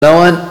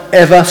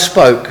ever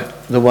spoke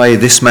the way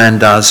this man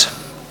does,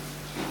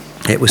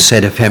 it was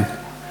said of him.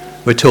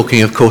 We're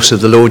talking, of course,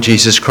 of the Lord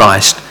Jesus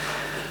Christ.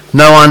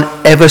 No one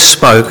ever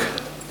spoke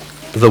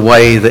the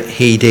way that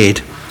he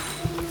did.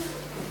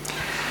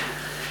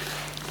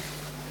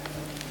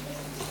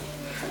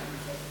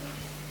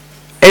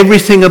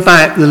 Everything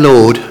about the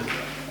Lord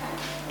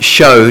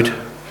showed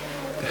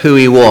who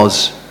he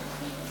was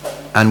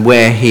and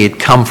where he had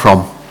come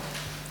from.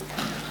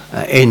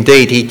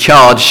 Indeed, he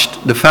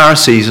charged the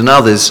Pharisees and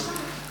others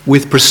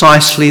with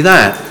precisely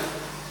that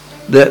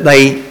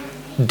they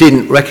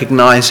didn't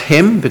recognize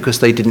him because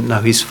they didn't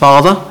know his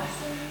Father.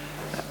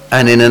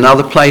 And in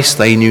another place,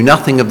 they knew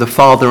nothing of the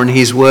Father and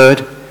his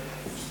word,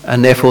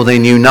 and therefore they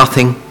knew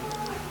nothing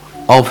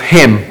of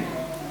him.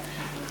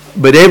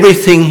 But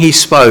everything he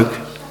spoke,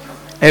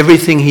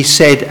 everything he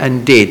said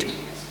and did,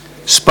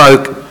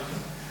 spoke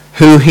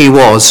who he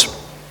was.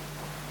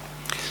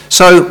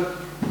 So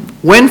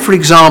when, for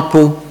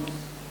example,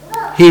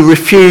 he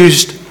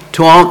refused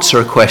to answer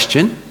a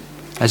question,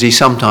 as he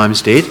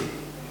sometimes did,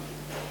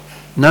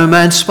 no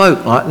man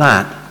spoke like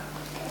that.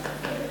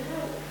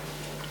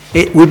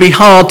 It would be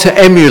hard to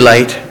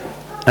emulate,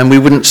 and we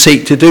wouldn't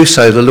seek to do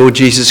so, the Lord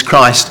Jesus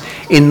Christ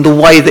in the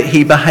way that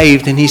he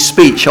behaved in his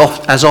speech,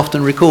 as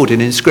often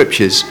recorded in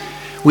Scriptures.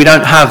 We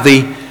don't have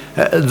the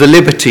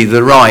liberty,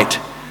 the right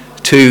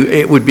to,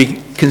 it would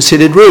be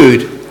considered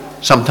rude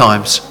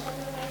sometimes,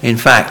 in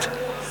fact.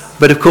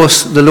 But of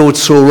course, the Lord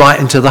saw right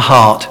into the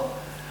heart.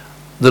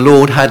 The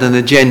Lord had an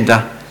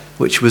agenda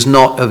which was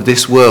not of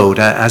this world,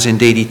 as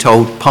indeed he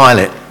told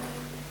Pilate.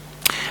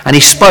 And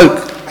he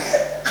spoke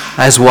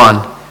as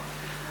one.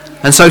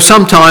 And so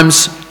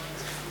sometimes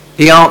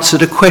he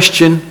answered a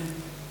question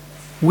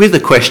with a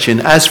question,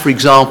 as for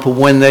example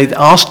when they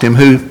asked him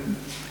who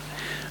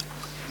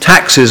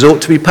taxes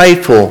ought to be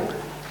paid for.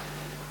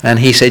 And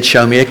he said,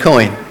 "Show me a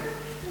coin."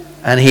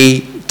 And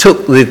he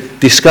took the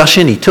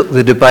discussion, he took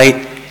the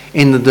debate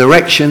in the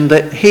direction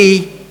that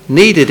he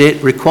needed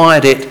it,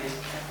 required it,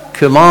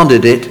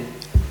 commanded it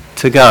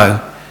to go.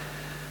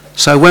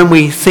 So when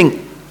we think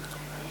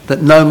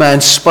that no man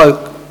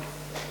spoke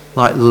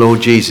like the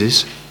Lord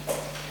Jesus,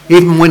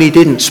 even when he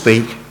didn't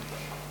speak,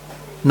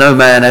 no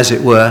man, as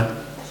it were,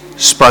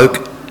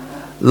 spoke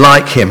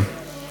like him.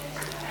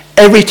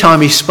 Every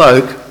time he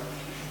spoke,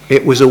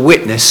 it was a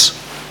witness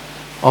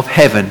of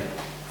heaven.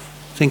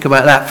 Think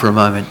about that for a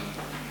moment.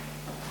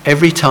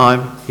 Every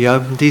time he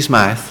opened his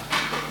mouth,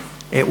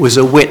 it was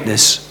a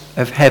witness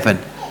of heaven.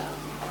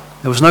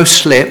 There was no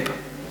slip,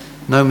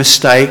 no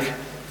mistake,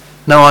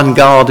 no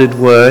unguarded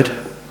word,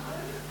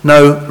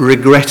 no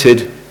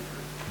regretted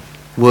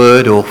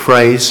word or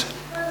phrase.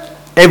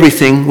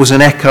 Everything was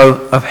an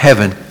echo of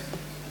heaven.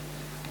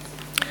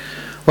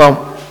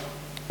 Well,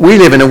 we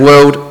live in a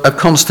world of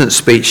constant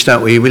speech,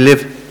 don't we? We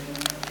live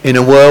in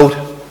a world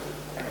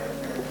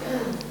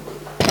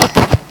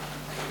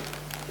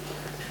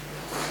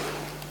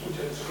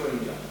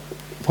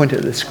point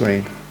at the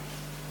screen.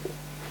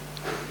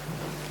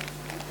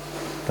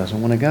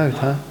 Doesn't want to go,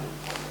 huh?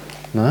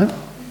 No?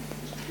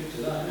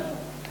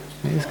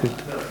 It is good.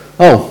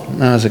 Oh,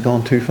 now has it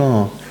gone too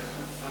far?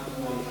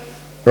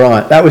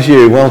 Right, that was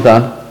you. Well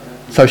done.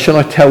 So shall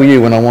I tell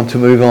you when I want to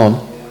move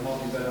on?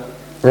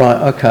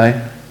 Right,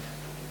 okay.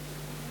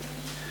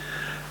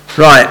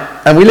 Right,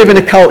 and we live in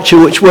a culture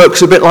which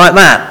works a bit like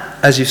that,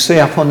 as you see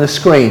up on the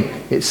screen.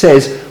 It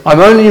says, "I'm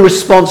only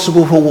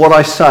responsible for what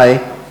I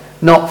say,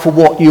 not for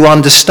what you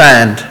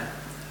understand."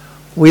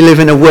 We live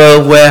in a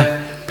world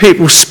where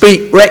people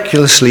speak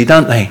recklessly,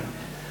 don't they?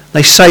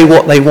 They say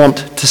what they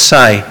want to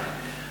say.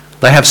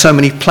 They have so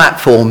many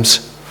platforms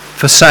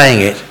for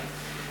saying it.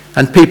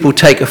 And people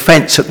take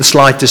offence at the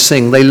slightest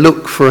thing. They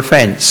look for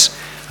offence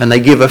and they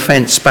give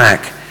offence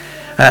back.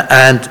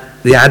 And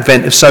the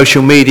advent of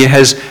social media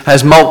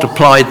has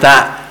multiplied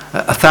that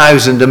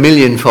 1,000, a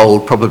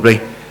millionfold probably.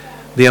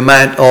 The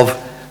amount of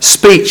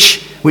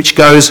speech which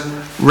goes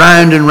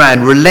round and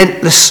round,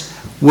 relentless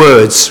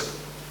words.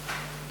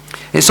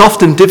 It's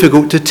often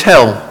difficult to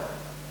tell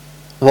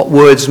what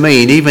words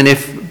mean, even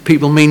if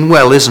people mean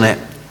well, isn't it?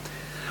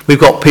 We've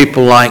got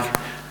people like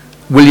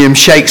William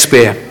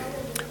Shakespeare.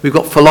 We've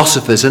got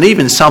philosophers and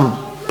even some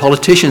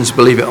politicians,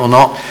 believe it or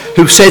not,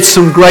 who've said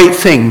some great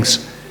things,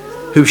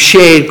 who've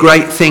shared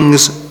great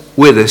things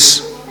with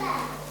us.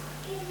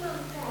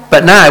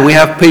 But now we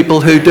have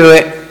people who do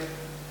it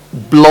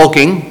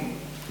blogging.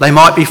 They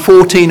might be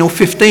 14 or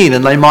 15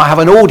 and they might have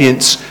an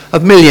audience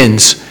of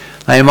millions.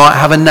 They might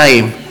have a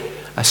name,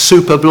 a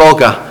super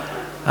blogger,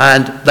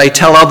 and they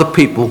tell other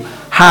people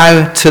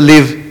how to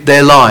live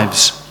their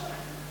lives.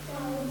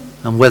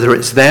 And whether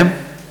it's them,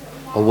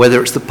 or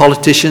whether it's the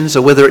politicians,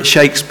 or whether it's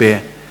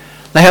Shakespeare,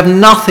 they have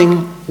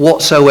nothing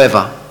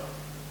whatsoever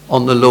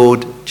on the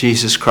Lord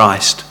Jesus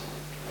Christ.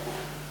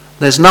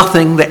 There's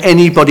nothing that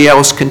anybody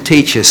else can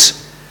teach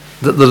us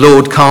that the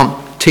Lord can't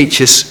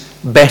teach us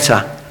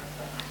better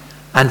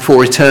and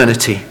for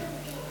eternity.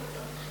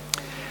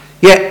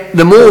 Yet,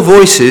 the more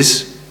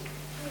voices,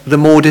 the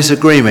more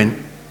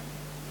disagreement.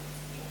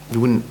 You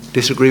wouldn't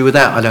disagree with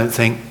that, I don't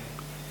think.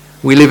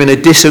 We live in a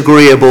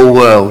disagreeable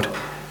world.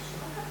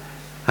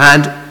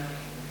 And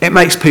it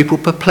makes people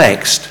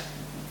perplexed.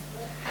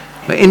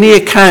 But in the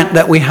account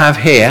that we have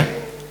here,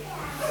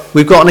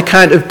 we've got an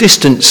account of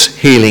distance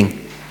healing,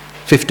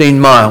 15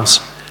 miles.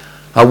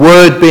 A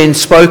word being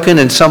spoken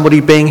and somebody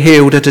being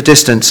healed at a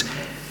distance.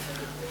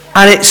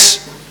 And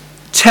it's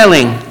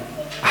telling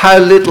how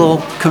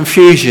little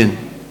confusion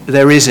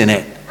there is in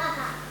it,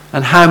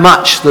 and how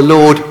much the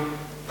Lord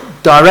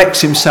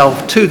directs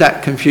himself to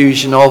that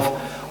confusion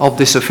of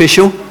this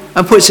official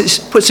and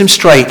puts him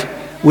straight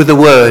with a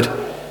word,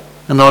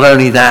 and not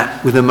only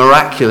that, with a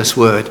miraculous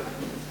word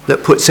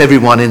that puts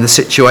everyone in the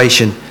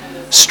situation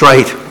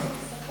straight.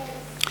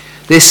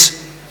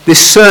 This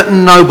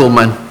certain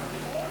nobleman,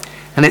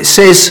 and it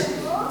says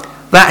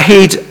that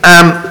he'd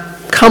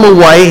come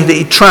away, that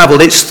he'd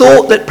travelled. It's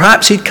thought that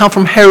perhaps he'd come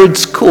from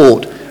Herod's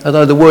court,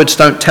 although the words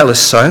don't tell us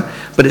so,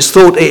 but it's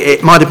thought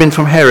it might have been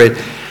from Herod.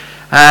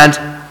 And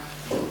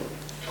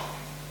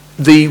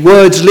the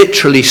words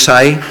literally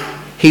say,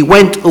 he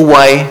went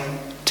away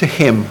to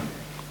him.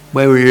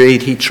 Where we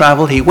read he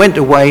travelled, he went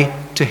away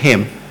to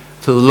him,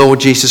 to the Lord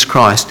Jesus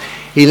Christ.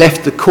 He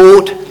left the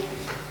court,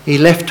 he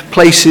left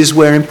places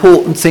where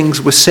important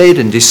things were said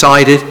and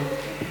decided,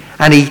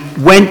 and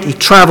he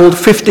travelled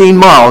 15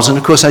 miles, and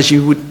of course, as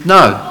you would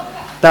know,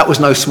 that was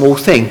no small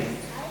thing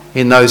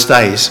in those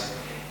days.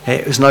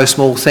 It was no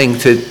small thing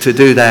to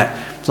do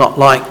that. It's not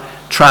like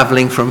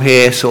travelling from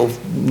here sort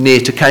of near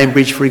to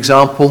Cambridge, for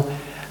example,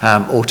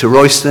 or to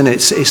Royston.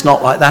 It's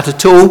not like that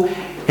at all.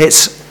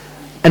 It's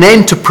an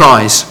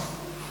enterprise.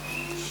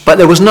 But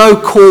there was no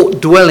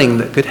court dwelling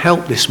that could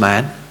help this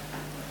man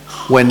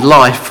when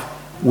life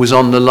was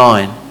on the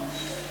line.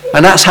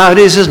 And that's how it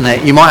is, isn't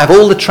it? You might have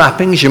all the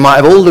trappings, you might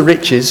have all the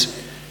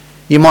riches,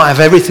 you might have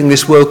everything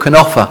this world can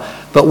offer,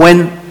 but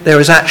when there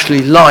is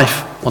actually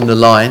life on the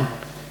line,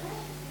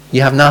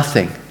 you have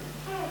nothing.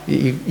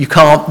 You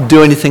can't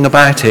do anything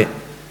about it.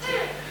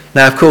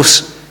 Now, of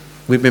course,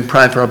 we've been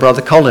praying for our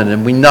brother Colin,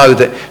 and we know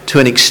that to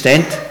an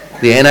extent,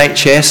 the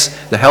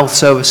NHS, the health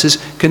services,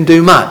 can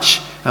do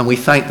much. And we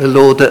thank the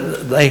Lord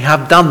that they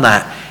have done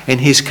that in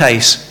his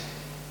case.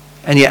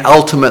 And yet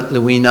ultimately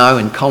we know,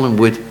 and Colin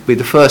would be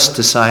the first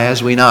to say,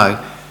 as we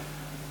know,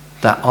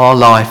 that our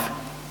life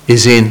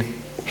is in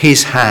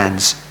his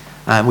hands,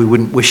 and we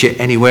wouldn't wish it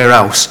anywhere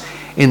else,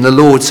 in the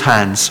Lord's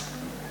hands.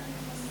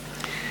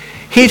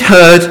 He'd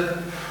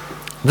heard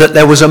that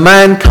there was a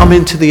man come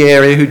into the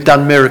area who'd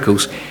done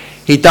miracles.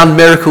 He'd done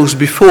miracles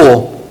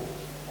before.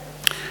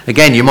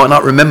 Again, you might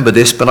not remember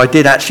this, but I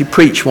did actually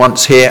preach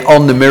once here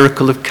on the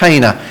miracle of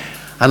Cana.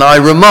 And I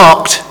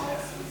remarked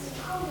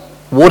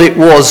what it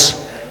was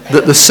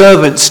that the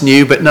servants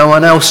knew, but no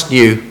one else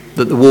knew,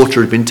 that the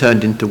water had been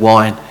turned into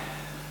wine.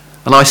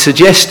 And I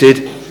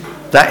suggested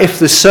that if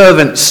the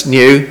servants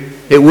knew,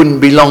 it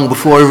wouldn't be long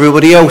before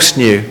everybody else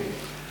knew.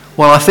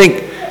 Well, I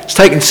think it's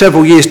taken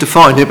several years to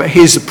find it, but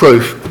here's the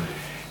proof.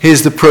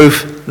 Here's the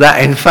proof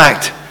that, in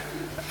fact,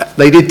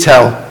 they did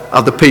tell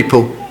other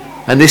people.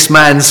 And this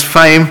man's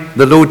fame,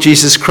 the Lord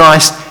Jesus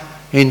Christ,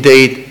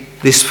 indeed,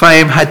 this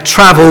fame had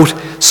travelled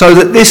so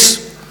that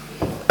this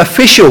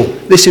official,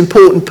 this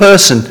important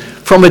person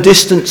from a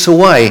distance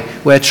away,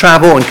 where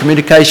travel and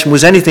communication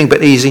was anything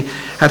but easy,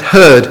 had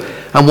heard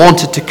and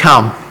wanted to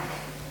come.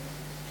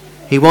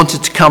 He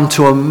wanted to come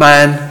to a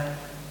man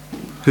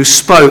who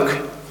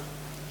spoke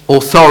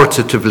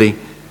authoritatively,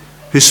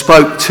 who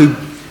spoke to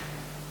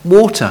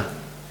water,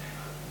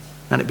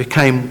 and it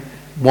became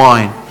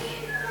wine,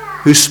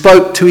 who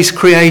spoke to his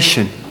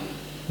creation,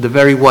 the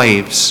very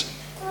waves,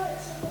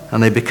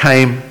 and they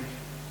became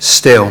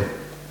still.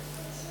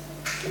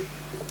 Do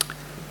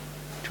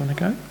you want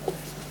to go?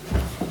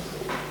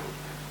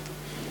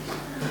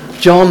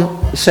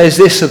 John says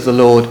this of the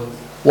Lord: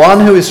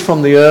 one who is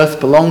from the earth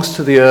belongs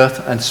to the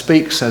earth and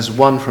speaks as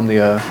one from the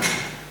earth.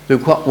 The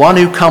one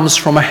who comes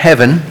from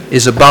heaven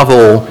is above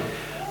all.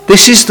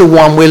 This is the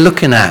one we're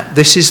looking at.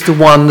 This is the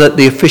one that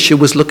the official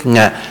was looking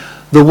at.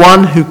 The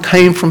one who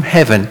came from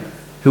heaven,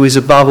 who is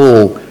above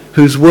all,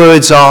 whose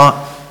words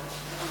are,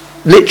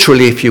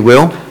 literally, if you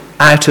will,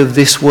 out of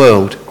this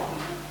world.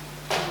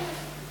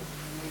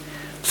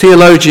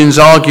 Theologians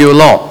argue a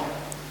lot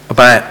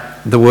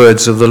about the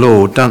words of the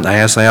Lord, don't they,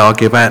 as they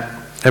argue about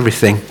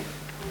everything.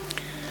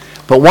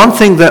 But one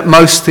thing that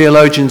most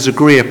theologians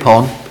agree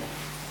upon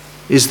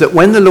is that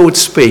when the Lord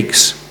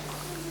speaks,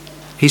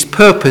 his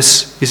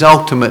purpose is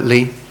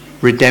ultimately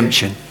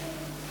redemption.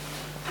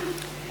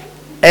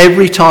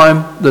 Every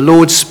time the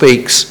Lord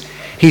speaks,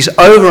 his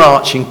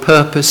overarching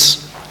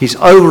purpose, his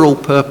overall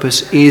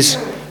purpose is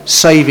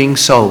saving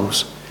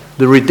souls,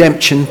 the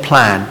redemption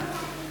plan.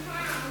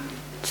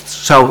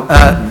 So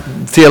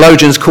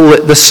theologians call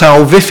it the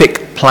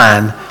salvific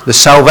plan, the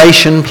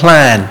salvation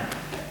plan.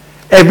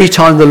 Every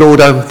time the Lord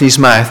opened his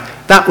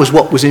mouth, that was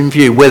what was in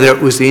view, whether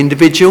it was the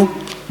individual,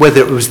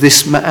 whether it was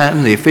this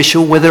man, the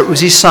official, whether it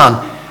was his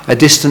son, a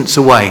distance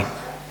away.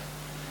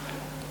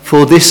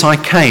 For this I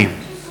came,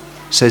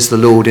 says the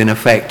Lord in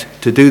effect,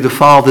 to do the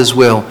Father's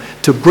will,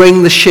 to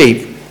bring the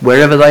sheep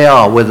wherever they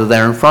are, whether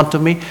they're in front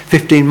of me,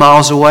 15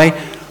 miles away,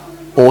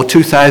 or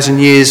 2,000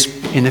 years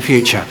in the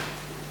future.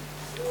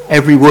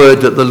 Every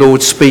word that the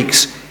Lord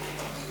speaks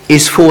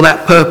is for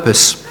that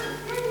purpose,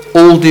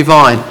 all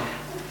divine.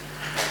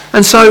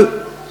 And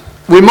so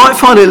we might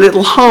find it a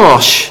little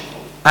harsh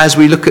as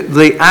we look at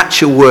the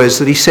actual words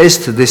that he says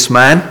to this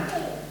man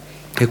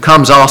who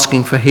comes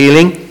asking for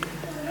healing.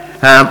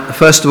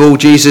 First of all,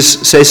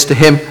 Jesus says to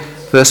him,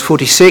 verse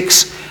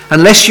 46,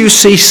 "Unless you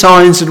see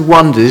signs and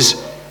wonders,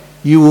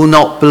 you will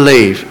not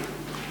believe."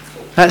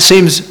 That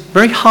seems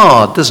very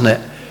hard, doesn't it?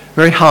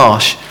 Very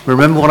harsh.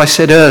 Remember what I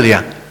said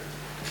earlier,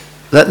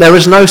 that there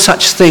is no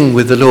such thing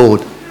with the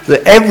Lord,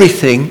 that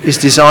everything is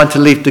designed to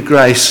lead to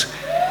grace.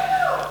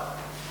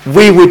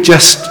 We would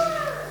just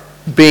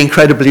be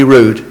incredibly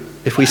rude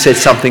if we said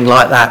something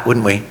like that,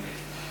 wouldn't we?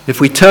 If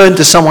we turned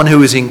to someone who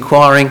was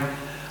inquiring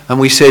and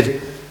we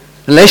said,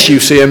 "Unless you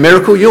see a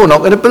miracle, you're not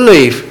going to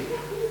believe,"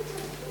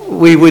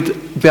 we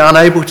would be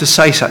unable to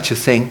say such a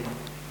thing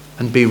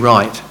and be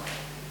right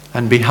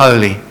and be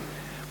holy.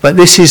 But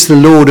this is the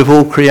Lord of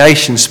all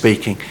creation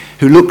speaking,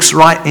 who looks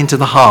right into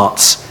the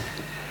hearts.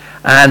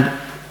 And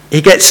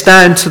he gets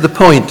down to the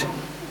point.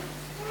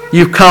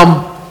 You've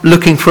come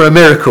looking for a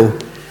miracle,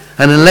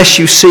 and unless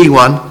you see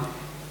one,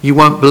 you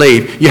won't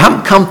believe. You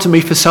haven't come to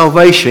me for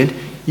salvation,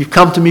 you've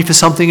come to me for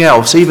something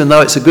else, even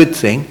though it's a good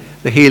thing,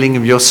 the healing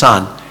of your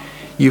son.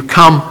 You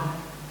come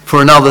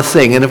for another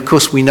thing, and of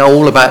course we know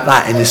all about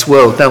that in this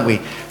world, don't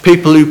we?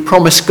 People who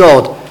promise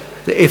God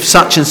that if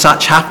such and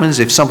such happens,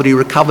 if somebody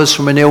recovers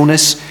from an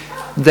illness,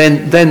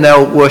 then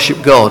they'll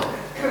worship God.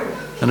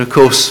 And of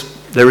course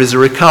there is a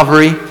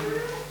recovery,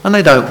 and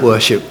they don't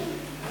worship,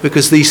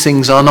 because these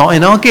things are not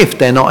in our gift,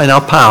 they're not in our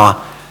power.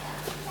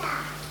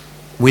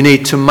 We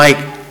need to make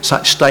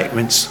such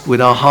statements with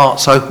our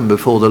hearts open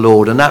before the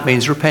Lord, and that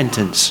means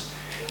repentance.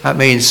 That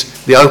means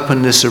the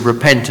openness of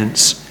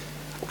repentance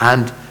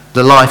and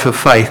the life of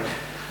faith.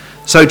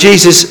 So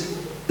Jesus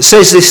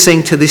says this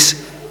thing to this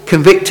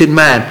convicted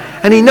man,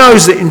 and he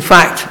knows that in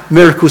fact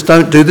miracles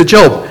don't do the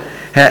job.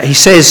 He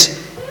says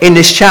in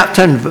this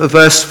chapter, in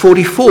verse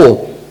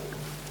 44,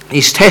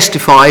 he's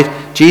testified,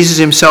 Jesus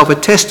himself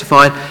had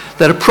testified,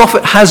 that a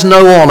prophet has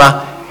no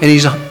honour in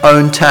his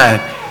own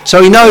town.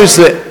 So he knows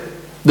that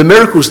the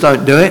miracles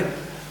don't do it,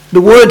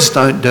 the words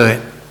don't do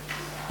it,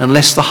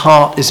 unless the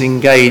heart is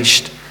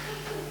engaged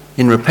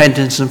in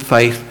repentance and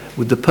faith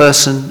with the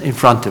person in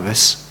front of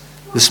us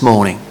this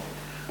morning,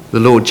 the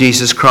Lord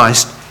Jesus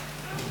Christ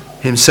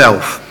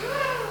himself.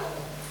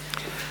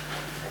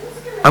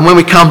 And when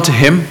we come to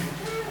him,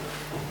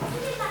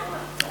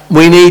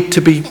 we need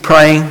to be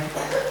praying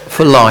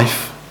for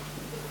life,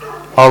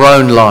 our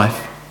own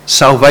life,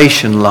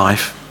 salvation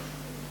life.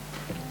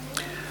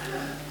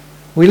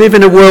 We live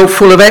in a world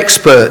full of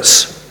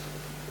experts.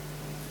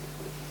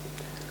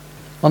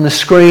 On the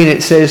screen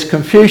it says,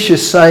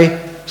 Confucius say,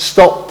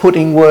 "Stop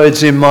putting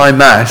words in my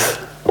mouth."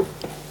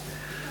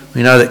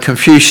 We know that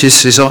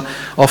Confucius is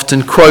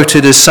often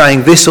quoted as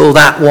saying this or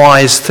that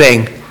wise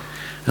thing.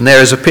 And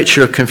there is a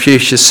picture of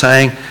Confucius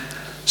saying,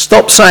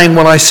 "Stop saying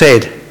what I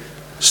said.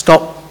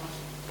 Stop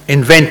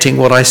inventing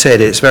what I said."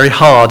 It's very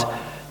hard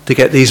to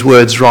get these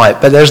words right.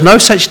 But there's no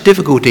such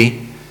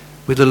difficulty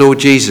with the Lord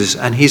Jesus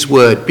and his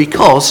word,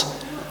 because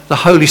the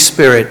Holy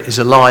Spirit is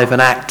alive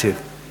and active.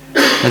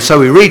 And so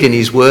we read in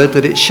his word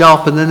that it's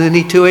sharper than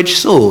any two-edged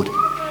sword.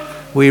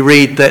 We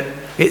read that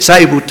it's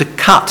able to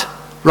cut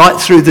right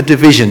through the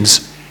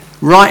divisions,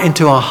 right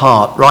into our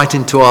heart, right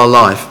into our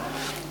life.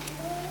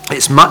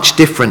 It's much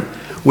different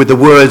with the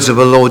words of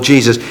the Lord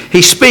Jesus.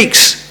 He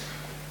speaks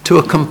to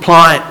a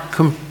compliant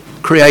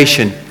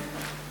creation,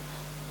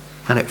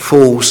 and it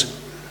falls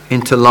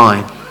into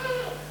line.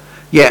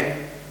 Yet,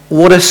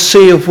 what a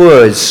sea of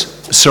words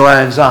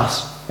surrounds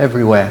us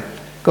everywhere.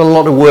 Got a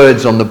lot of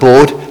words on the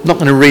board. I'm not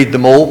going to read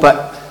them all,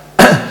 but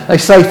they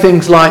say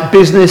things like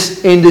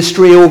business,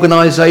 industry,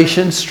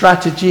 organisation,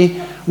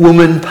 strategy,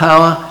 woman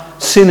power,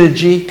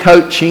 synergy,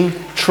 coaching,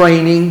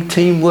 training,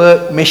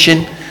 teamwork,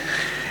 mission.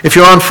 If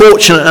you're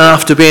unfortunate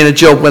enough to be in a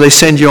job where they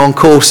send you on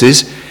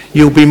courses,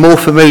 you'll be more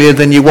familiar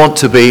than you want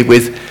to be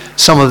with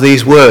some of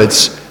these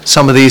words,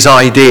 some of these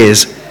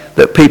ideas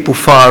that people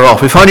fire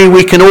off. If only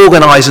we can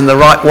organise in the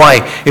right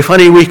way, if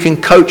only we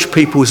can coach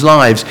people's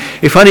lives,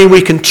 if only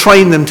we can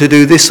train them to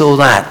do this or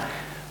that,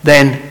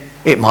 then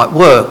it might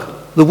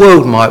work. The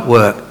world might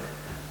work.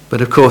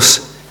 But of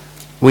course,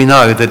 we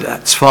know that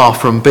that's far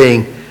from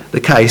being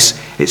the case.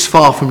 It's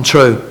far from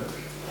true.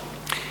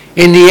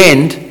 In the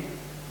end,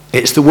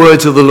 it's the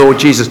words of the Lord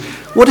Jesus.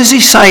 What does he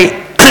say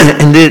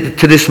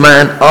to this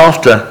man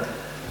after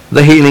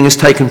the healing has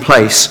taken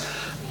place?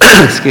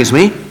 Excuse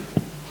me.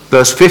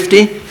 Verse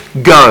 50.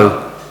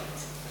 Go.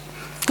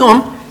 Go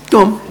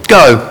on,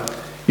 go.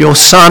 Your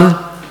son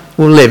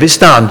will live. It's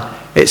done.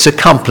 It's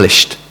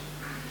accomplished.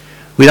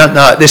 We don't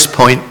know at this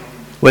point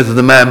whether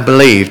the man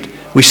believed.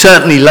 We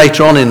certainly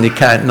later on in the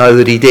account know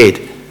that he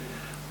did.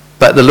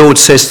 But the Lord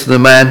says to the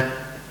man,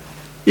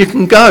 you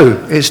can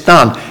go. It's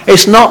done.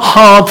 It's not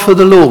hard for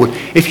the Lord.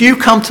 If you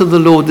come to the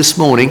Lord this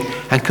morning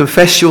and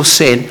confess your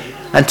sin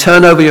and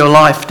turn over your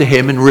life to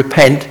him and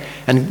repent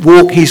and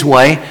walk his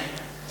way,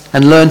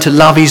 and learn to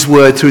love his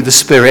word through the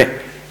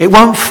Spirit, it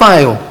won't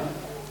fail.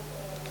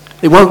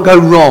 It won't go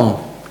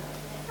wrong.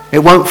 It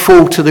won't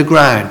fall to the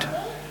ground.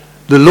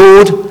 The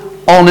Lord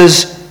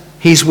honours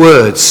his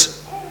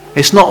words.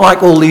 It's not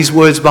like all these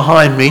words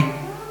behind me.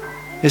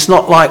 It's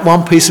not like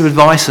one piece of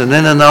advice and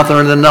then another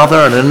and another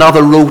and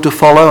another rule to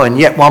follow and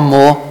yet one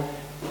more.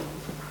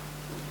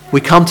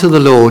 We come to the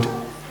Lord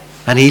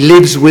and he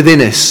lives within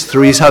us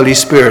through his Holy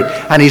Spirit,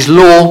 and his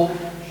law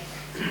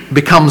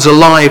becomes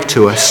alive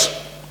to us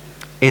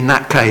in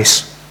that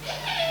case.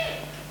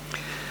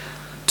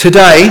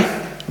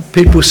 Today,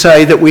 people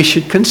say that we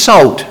should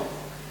consult.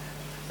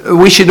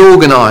 We should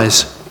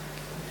organise.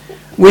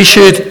 We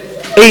should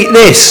eat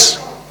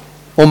this,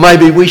 or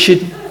maybe we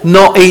should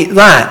not eat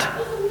that.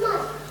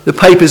 The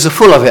papers are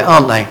full of it,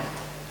 aren't they?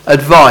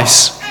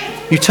 Advice.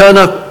 You turn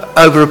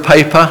over a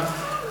paper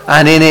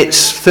and in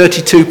its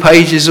 32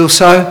 pages or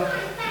so,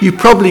 you've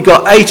probably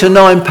got 8 or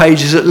 9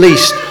 pages at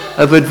least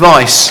of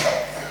advice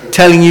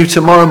telling you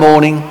tomorrow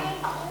morning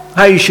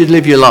how you should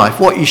live your life,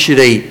 what you should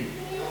eat,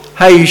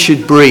 how you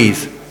should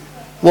breathe,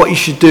 what you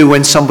should do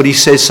when somebody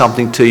says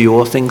something to you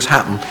or things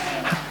happen.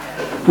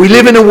 We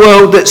live in a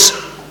world that's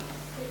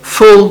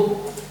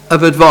full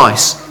of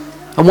advice.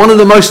 And one of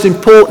the most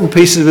important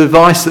pieces of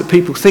advice that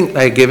people think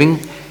they're giving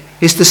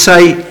is to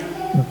say,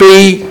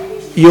 be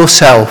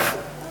yourself.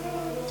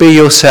 Be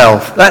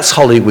yourself. That's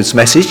Hollywood's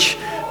message.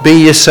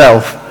 Be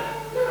yourself.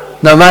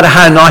 No matter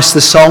how nice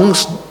the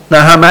songs,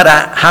 no matter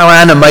how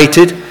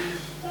animated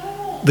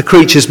the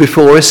creatures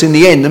before us, in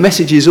the end, the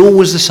message is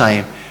always the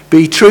same.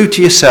 Be true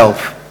to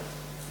yourself.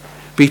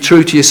 Be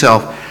true to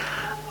yourself.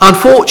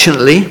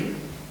 Unfortunately,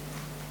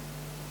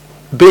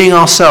 being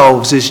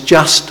ourselves is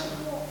just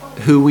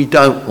who we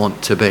don't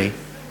want to be.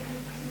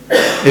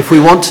 If we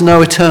want to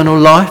know eternal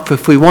life,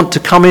 if we want to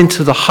come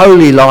into the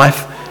holy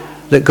life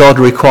that God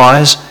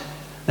requires,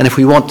 and if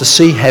we want to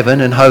see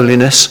heaven and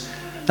holiness,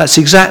 that's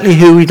exactly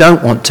who we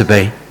don't want to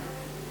be.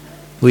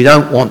 We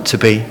don't want to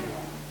be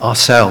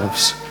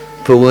ourselves.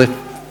 For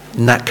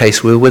in that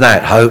case, we're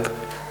without hope,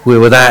 we're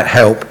without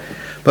help.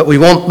 But we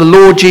want the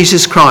Lord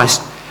Jesus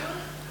Christ,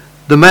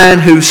 the man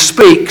who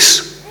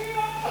speaks,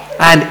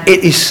 and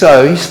it is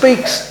so. He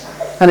speaks,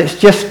 and it's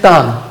just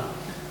done.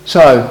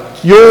 So,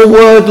 your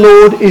word,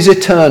 Lord, is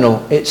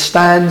eternal. It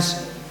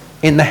stands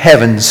in the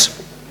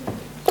heavens,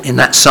 in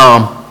that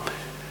psalm.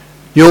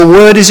 Your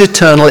word is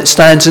eternal, it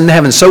stands in the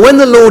heavens. So when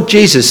the Lord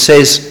Jesus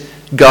says,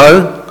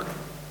 go,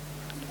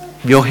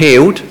 you're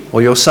healed,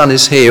 or your son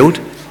is healed,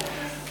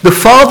 the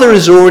Father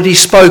has already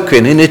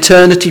spoken in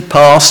eternity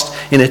past,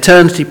 in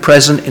eternity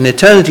present, in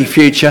eternity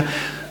future.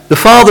 The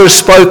Father has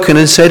spoken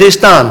and said, it's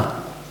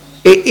done.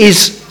 It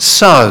is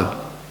so.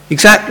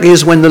 Exactly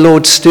as when the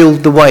Lord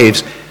stilled the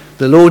waves.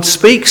 The Lord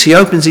speaks, he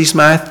opens his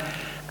mouth,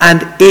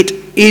 and it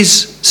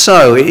is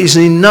so. It is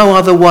in no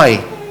other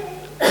way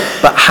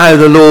but how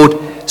the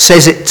Lord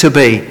says it to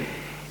be.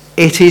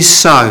 It is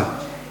so.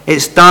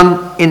 It's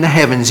done in the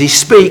heavens. He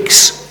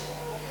speaks,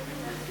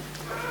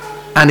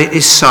 and it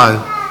is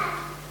so.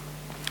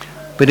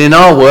 But in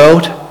our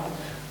world,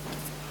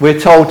 we're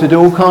told to do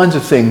all kinds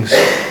of things.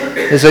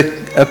 There's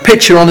a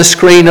picture on the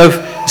screen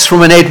it's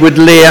from an Edward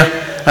Lear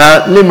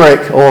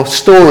limerick or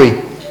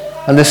story,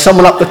 and there's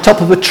someone up the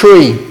top of a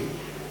tree,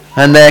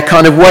 and they're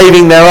kind of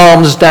waving their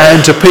arms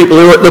down to people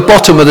who are at the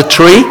bottom of the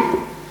tree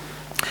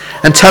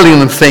and telling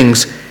them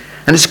things.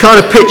 And it's the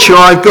kind of picture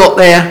I've got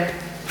there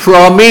for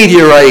our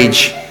media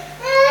age.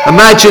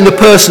 Imagine the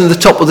person at the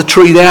top of the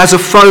tree there has a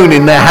phone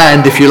in their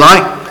hand, if you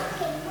like.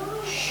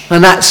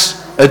 And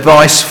that's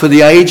advice for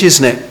the age,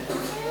 isn't it?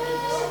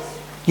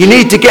 You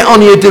need to get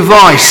on your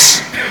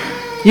device.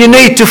 You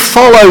need to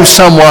follow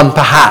someone,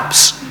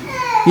 perhaps.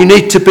 You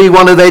need to be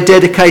one of their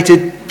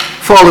dedicated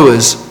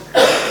followers.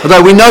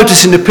 Although we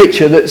notice in the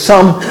picture that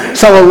some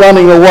are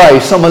running away,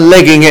 some are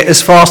legging it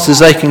as fast as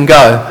they can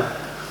go.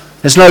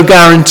 There's no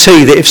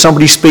guarantee that if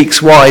somebody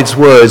speaks wise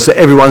words that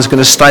everyone's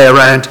going to stay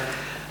around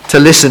to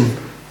listen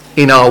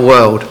in our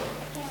world.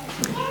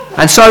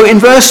 And so in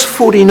verse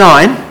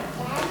 49,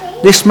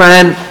 this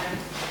man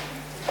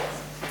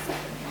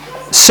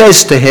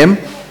says to him,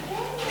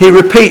 he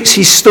repeats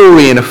his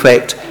story in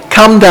effect.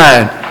 Come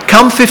down,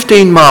 come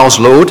 15 miles,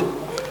 Lord,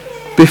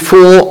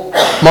 before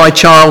my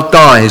child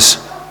dies.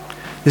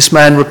 This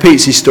man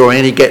repeats his story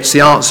and he gets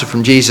the answer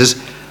from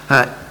Jesus.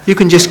 You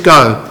can just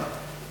go.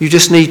 You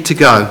just need to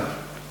go.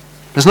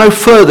 There's no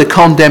further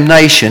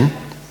condemnation.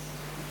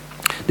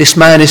 This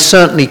man is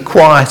certainly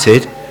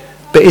quieted,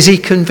 but is he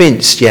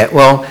convinced yet?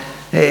 Well,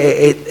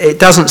 it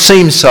doesn't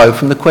seem so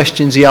from the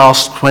questions he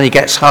asks when he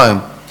gets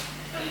home.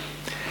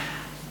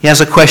 He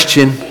has a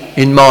question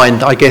in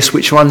mind, I guess,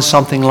 which runs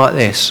something like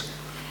this.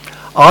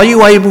 Are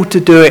you able to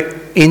do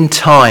it in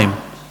time,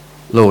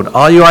 Lord?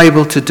 Are you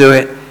able to do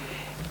it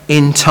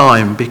in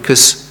time?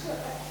 Because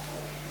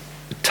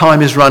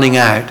time is running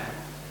out.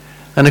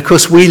 And of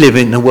course we live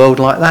in a world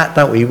like that,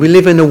 don't we? We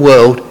live in a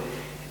world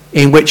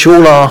in which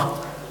all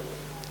our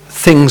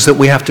things that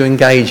we have to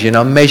engage in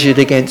are measured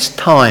against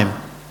time.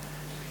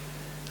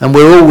 And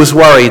we're always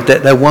worried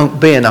that there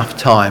won't be enough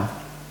time.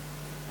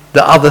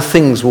 that other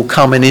things will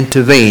come and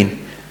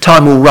intervene.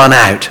 Time will run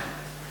out,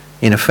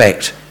 in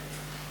effect.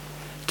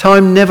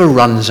 Time never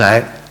runs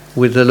out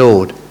with the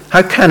Lord.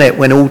 How can it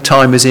when all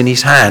time is in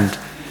his hand?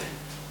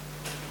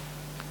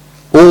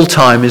 All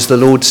time is the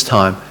Lord's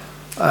time.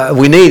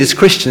 We need as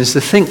Christians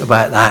to think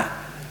about that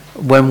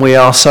when we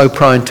are so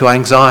prone to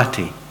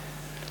anxiety,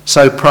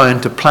 so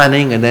prone to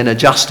planning and then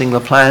adjusting the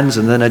plans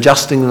and then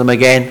adjusting them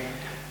again.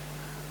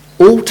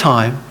 All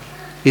time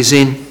is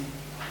in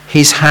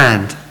his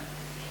hand.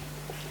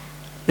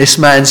 This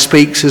man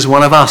speaks as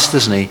one of us,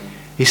 doesn't he?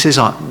 He says,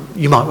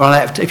 you might run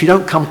out. If you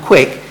don't come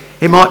quick,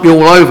 it might be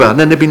all over, and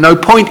then there'd be no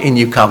point in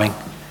you coming.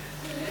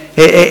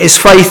 It is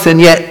faith, and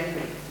yet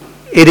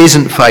it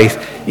isn't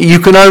faith. You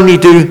can only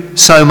do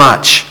so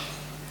much.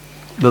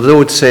 The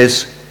Lord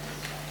says,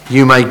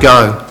 you may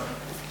go.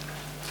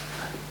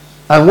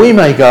 And we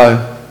may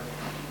go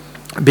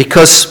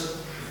because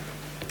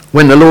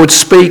when the Lord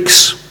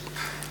speaks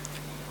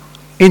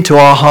into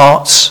our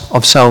hearts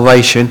of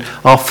salvation,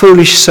 our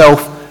foolish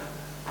self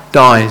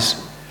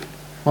dies.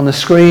 On the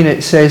screen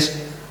it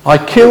says, I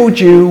killed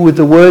you with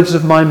the words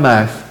of my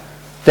mouth,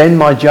 then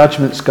my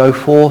judgments go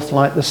forth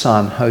like the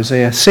sun.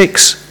 Hosea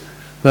 6,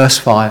 verse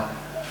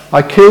 5.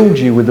 I killed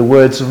you with the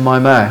words of my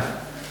mouth,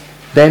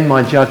 then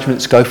my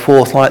judgments go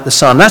forth like the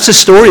sun. That's a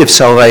story of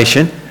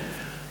salvation.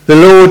 The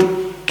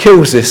Lord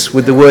kills us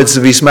with the words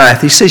of his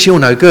mouth. He says, you're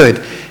no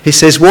good. He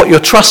says, what you're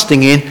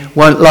trusting in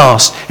won't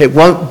last. It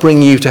won't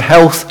bring you to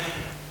health,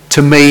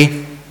 to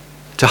me,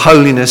 to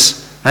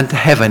holiness, and to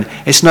heaven.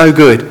 It's no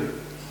good.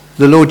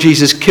 The Lord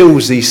Jesus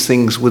kills these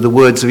things with the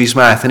words of his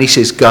mouth, and he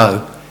says,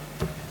 go.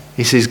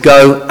 He says,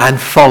 go and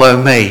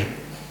follow me.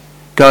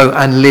 Go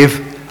and live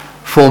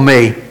for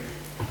me.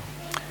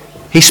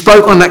 He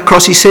spoke on that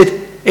cross. He said,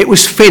 it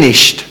was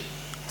finished.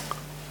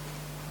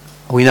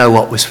 We know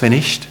what was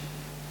finished.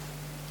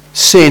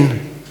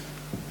 Sin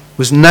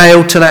was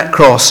nailed to that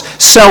cross.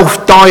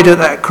 Self died at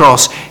that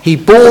cross. He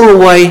bore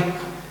away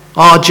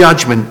our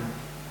judgment.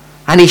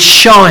 And he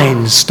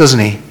shines, doesn't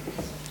he,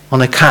 on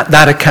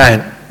that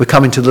account. We're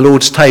coming to the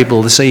Lord's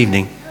table this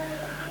evening.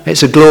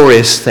 It's a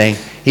glorious thing.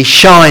 He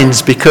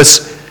shines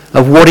because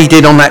of what he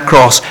did on that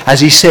cross.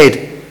 As he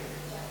said,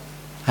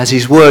 as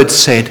his words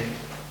said,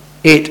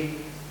 it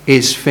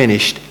is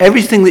finished.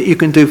 Everything that you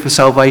can do for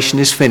salvation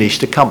is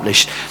finished,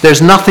 accomplished.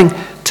 There's nothing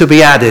to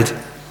be added.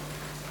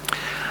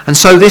 And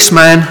so this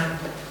man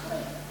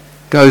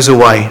goes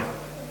away.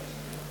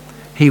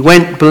 He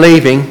went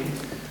believing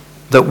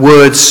that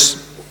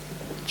words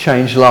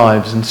change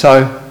lives. And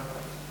so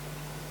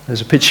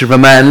there's a picture of a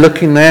man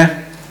looking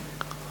there,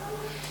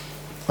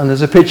 and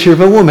there's a picture of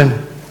a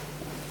woman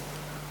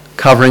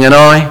covering an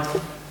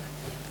eye,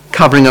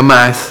 covering a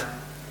mouth.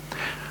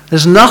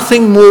 There's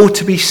nothing more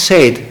to be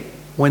said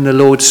when the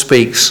Lord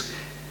speaks.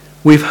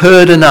 We've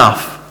heard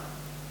enough,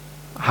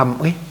 haven't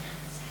we?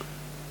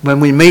 When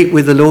we meet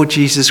with the Lord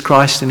Jesus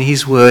Christ and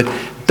his word,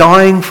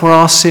 dying for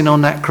our sin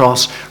on that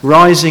cross,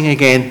 rising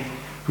again,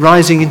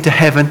 rising into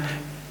heaven,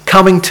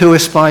 coming to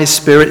us by his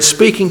Spirit,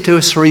 speaking to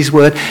us through his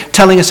word,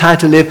 telling us how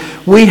to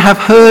live. We have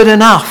heard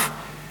enough,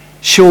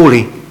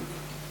 surely.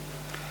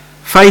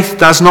 Faith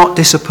does not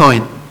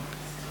disappoint.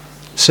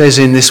 It says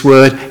in this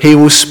word, he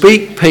will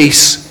speak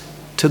peace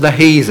to the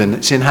heathen.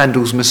 It's in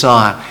Handel's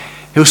Messiah.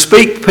 He'll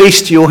speak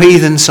peace to your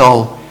heathen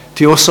soul,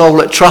 to your soul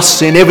that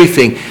trusts in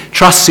everything,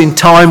 trusts in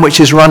time which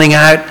is running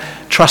out,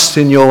 trusts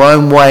in your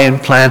own way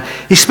and plan.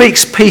 He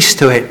speaks peace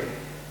to it,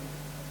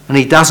 and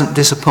he doesn't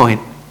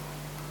disappoint.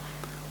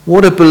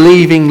 What a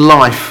believing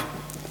life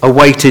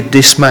awaited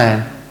this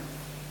man.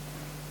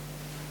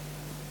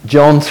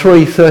 John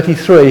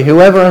 3:33,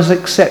 whoever has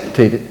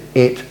accepted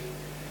it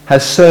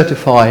has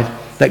certified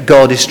that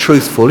God is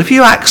truthful. If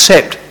you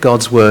accept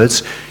God's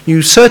words,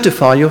 you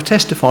certify, you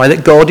testify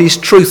that God is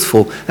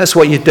truthful. That's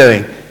what you're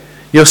doing.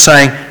 You're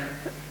saying,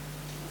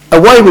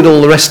 away with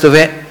all the rest of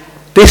it.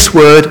 This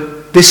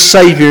word, this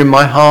Saviour in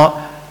my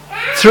heart,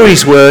 through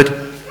his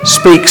word,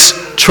 speaks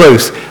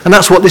truth. And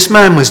that's what this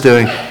man was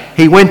doing.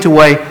 He went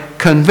away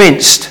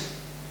convinced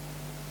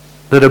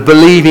that a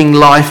believing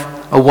life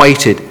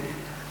awaited.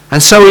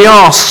 And so he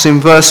asks in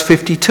verse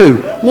 52,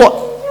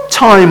 what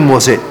time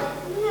was it?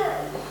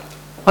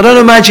 I don't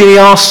imagine he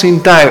asks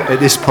in doubt at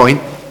this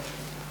point.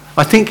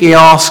 I think he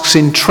asks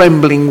in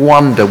trembling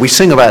wonder. We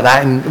sing about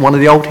that in one of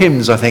the old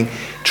hymns, I think,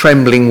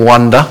 trembling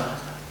wonder.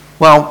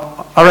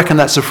 Well, I reckon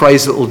that's a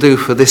phrase that will do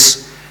for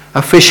this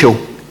official.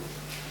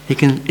 He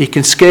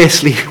can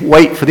scarcely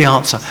wait for the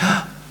answer.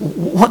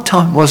 What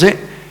time was it?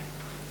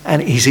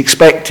 And he's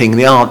expecting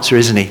the answer,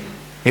 isn't he?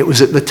 It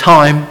was at the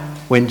time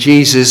when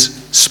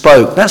Jesus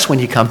spoke. That's when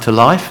you come to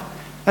life.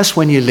 That's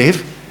when you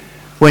live.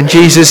 When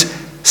Jesus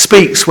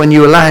speaks, when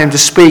you allow him to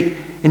speak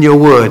in your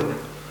word.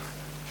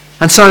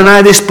 And so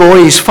now this boy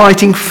is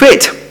fighting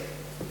fit.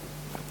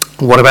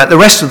 What about the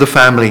rest of the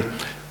family?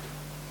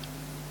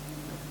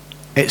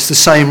 It's the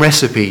same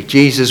recipe.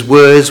 Jesus'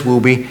 words will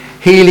be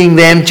healing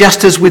them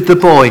just as with the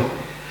boy.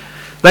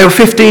 They were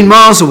 15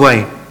 miles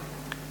away.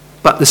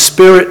 But the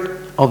Spirit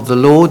of the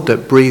Lord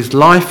that breathed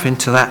life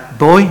into that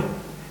boy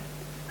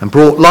and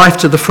brought life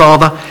to the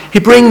Father, he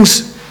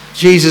brings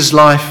Jesus'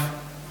 life,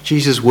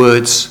 Jesus'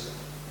 words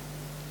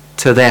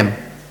to them.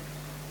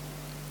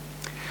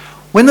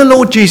 When the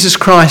Lord Jesus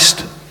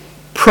Christ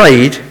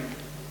prayed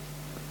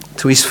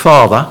to his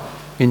Father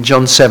in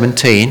John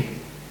 17,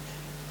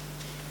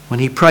 when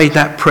he prayed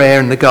that prayer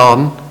in the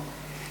garden,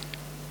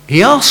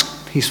 he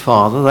asked his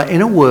Father that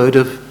in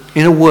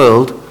a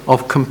world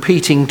of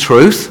competing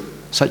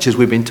truth, such as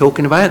we've been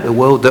talking about, the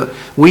world that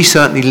we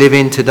certainly live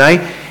in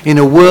today, in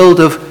a world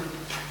of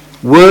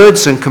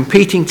words and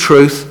competing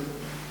truth,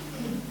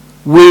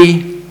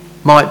 we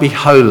might be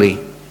holy.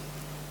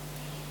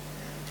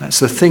 That's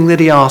the thing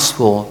that he asked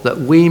for, that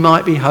we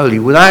might be holy,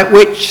 without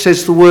which,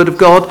 says the word of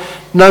God,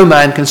 no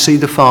man can see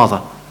the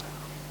Father.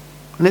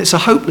 And it's a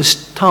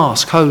hopeless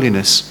task,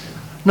 holiness.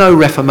 No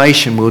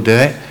reformation will do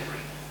it.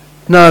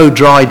 No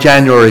dry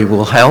January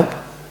will help.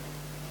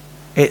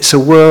 It's a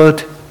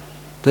word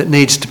that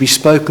needs to be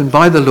spoken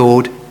by the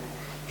Lord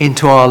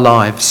into our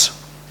lives.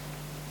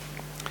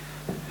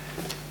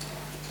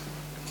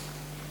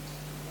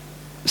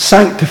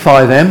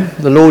 Sanctify them,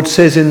 the Lord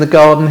says in the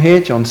garden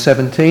here, John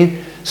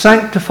 17,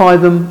 sanctify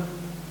them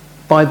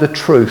by the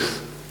truth.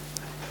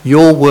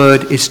 Your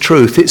word is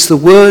truth. It's the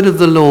word of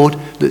the Lord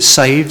that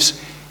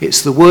saves.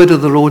 It's the word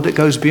of the Lord that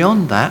goes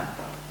beyond that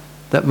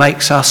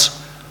makes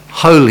us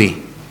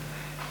holy.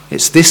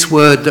 It's this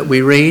word that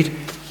we read,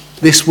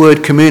 this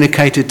word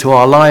communicated to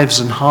our lives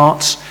and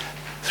hearts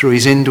through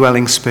his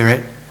indwelling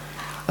Spirit.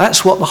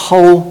 That's what the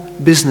whole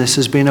business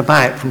has been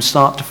about from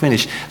start to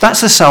finish.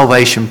 That's the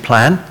salvation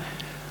plan.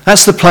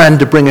 That's the plan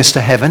to bring us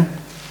to heaven.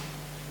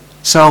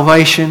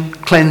 Salvation,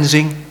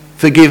 cleansing,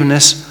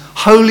 forgiveness,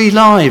 holy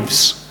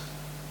lives,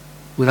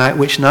 without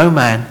which no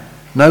man,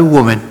 no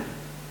woman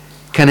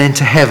can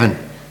enter heaven.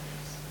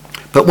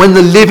 But when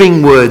the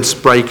living words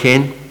break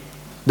in,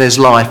 there's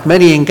life.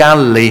 Many in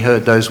Galilee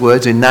heard those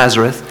words in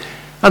Nazareth,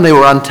 and they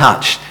were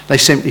untouched. They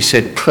simply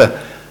said,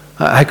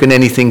 how can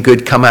anything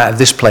good come out of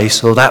this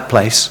place or that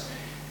place?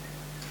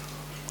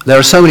 There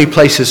are so many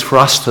places for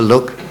us to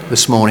look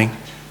this morning,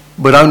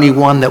 but only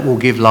one that will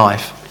give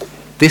life.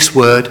 This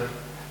word,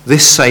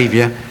 this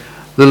Saviour,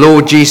 the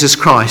Lord Jesus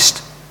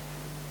Christ.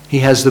 He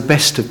has the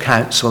best of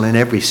counsel in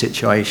every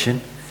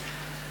situation.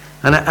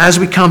 And as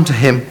we come to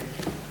him,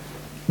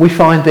 we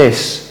find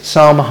this,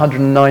 Psalm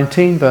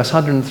 119, verse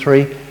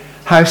 103,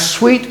 how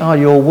sweet are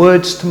your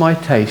words to my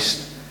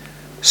taste,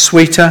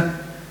 sweeter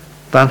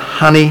than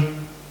honey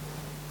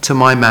to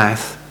my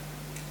mouth.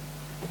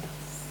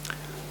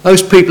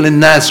 Those people in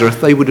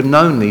Nazareth, they would have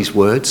known these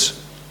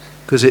words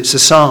because it's a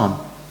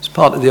psalm. It's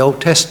part of the Old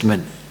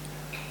Testament.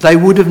 They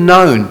would have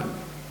known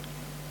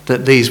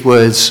that these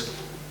words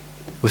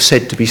were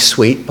said to be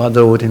sweet by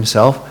the Lord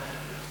himself.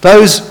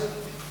 Those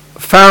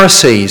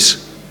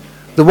Pharisees,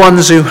 the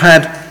ones who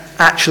had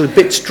actual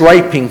bits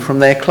draping from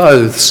their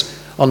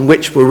clothes on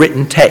which were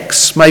written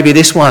texts, maybe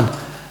this one,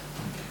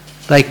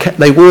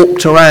 they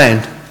walked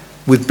around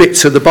with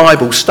bits of the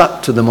Bible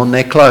stuck to them on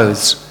their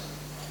clothes.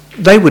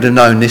 They would have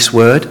known this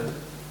word,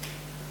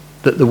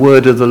 that the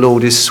word of the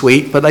Lord is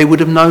sweet, but they would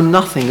have known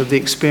nothing of the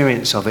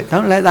experience of it.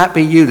 Don't let that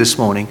be you this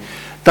morning.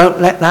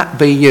 Don't let that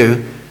be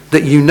you,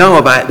 that you know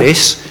about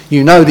this,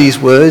 you know these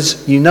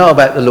words, you know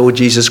about the Lord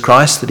Jesus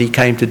Christ, that he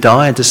came to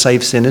die and to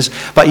save sinners,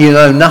 but you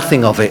know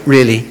nothing of it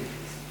really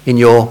in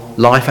your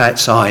life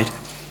outside,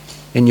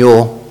 in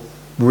your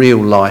real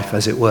life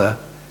as it were.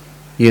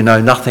 You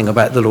know nothing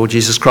about the Lord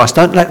Jesus Christ.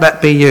 Don't let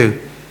that be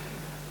you.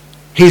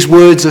 His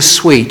words are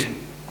sweet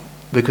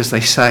because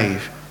they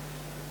save.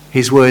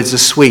 His words are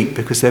sweet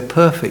because they're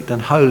perfect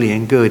and holy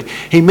and good.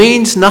 He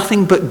means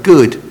nothing but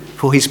good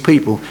for his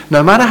people.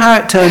 No matter how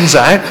it turns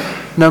out,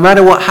 no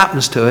matter what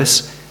happens to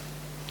us,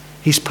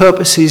 his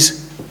purpose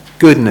is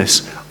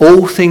goodness.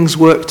 All things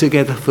work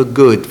together for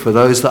good for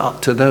those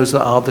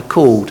that are the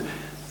called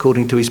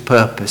according to his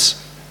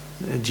purpose.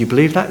 Do you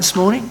believe that this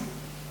morning?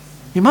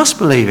 You must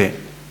believe it.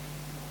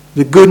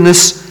 The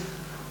goodness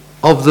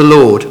of the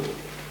Lord.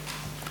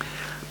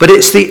 But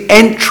it's the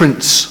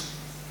entrance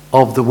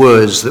of the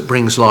words that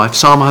brings life.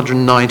 Psalm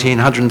 119,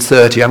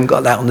 130, I haven't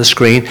got that on the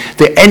screen.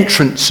 The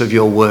entrance of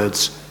your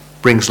words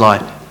brings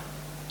life.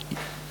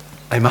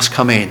 They must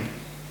come in.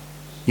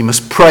 You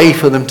must pray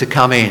for them to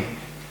come in.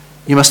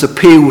 You must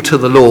appeal to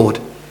the Lord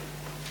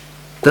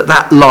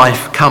that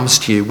life comes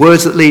to you.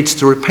 Words that leads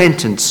to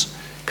repentance,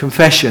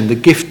 confession, the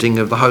gifting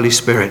of the Holy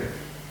Spirit.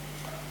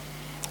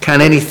 Can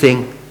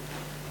anything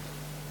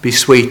be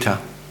sweeter?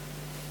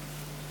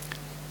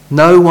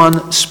 No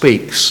one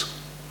speaks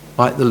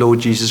like the Lord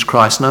Jesus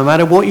Christ. No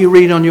matter what you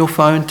read on your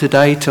phone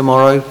today,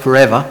 tomorrow,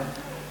 forever,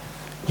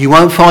 you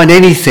won't find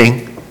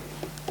anything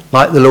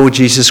like the Lord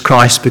Jesus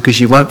Christ, because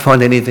you won't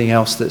find anything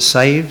else that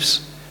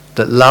saves,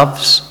 that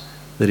loves,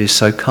 that is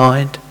so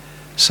kind,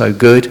 so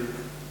good,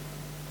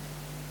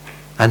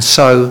 and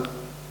so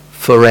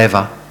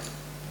forever.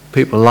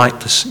 People like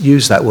to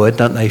use that word,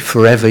 don't they?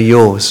 Forever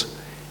yours.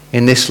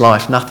 In this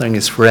life, nothing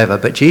is forever,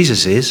 but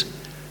Jesus is.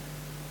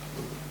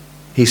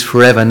 He's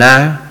forever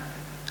now,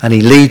 and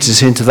he leads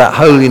us into that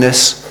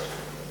holiness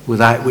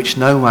without which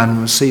no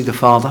man will see the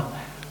Father.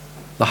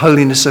 the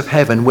holiness of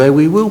heaven, where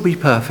we will be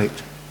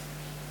perfect.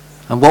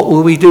 And what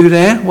will we do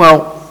there?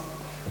 Well,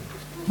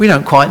 we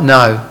don't quite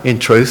know, in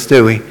truth,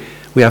 do we?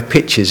 We have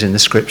pictures in the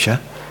scripture,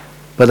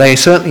 but they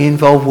certainly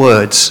involve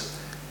words.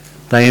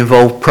 They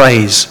involve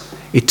praise.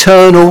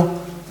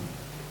 Eternal,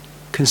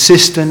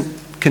 consistent,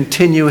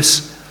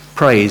 continuous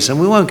praise. And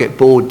we won't get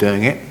bored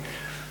doing it.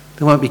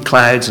 There won't be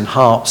clouds and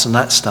harps and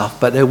that stuff,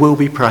 but there will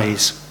be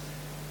praise.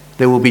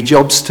 There will be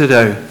jobs to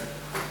do,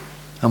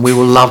 and we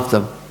will love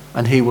them,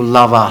 and he will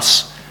love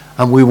us,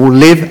 and we will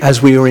live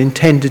as we were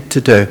intended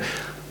to do.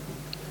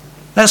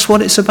 That's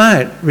what it's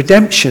about.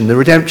 Redemption, the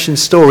redemption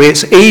story.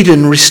 It's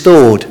Eden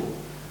restored.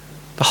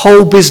 The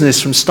whole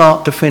business from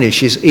start to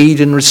finish is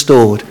Eden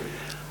restored.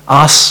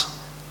 Us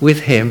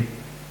with him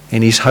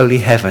in his holy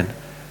heaven.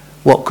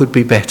 What could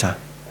be better?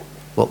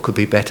 What could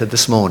be better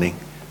this morning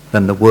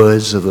than the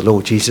words of the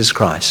Lord Jesus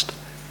Christ?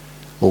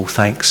 All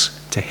thanks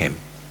to him.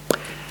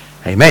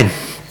 Amen.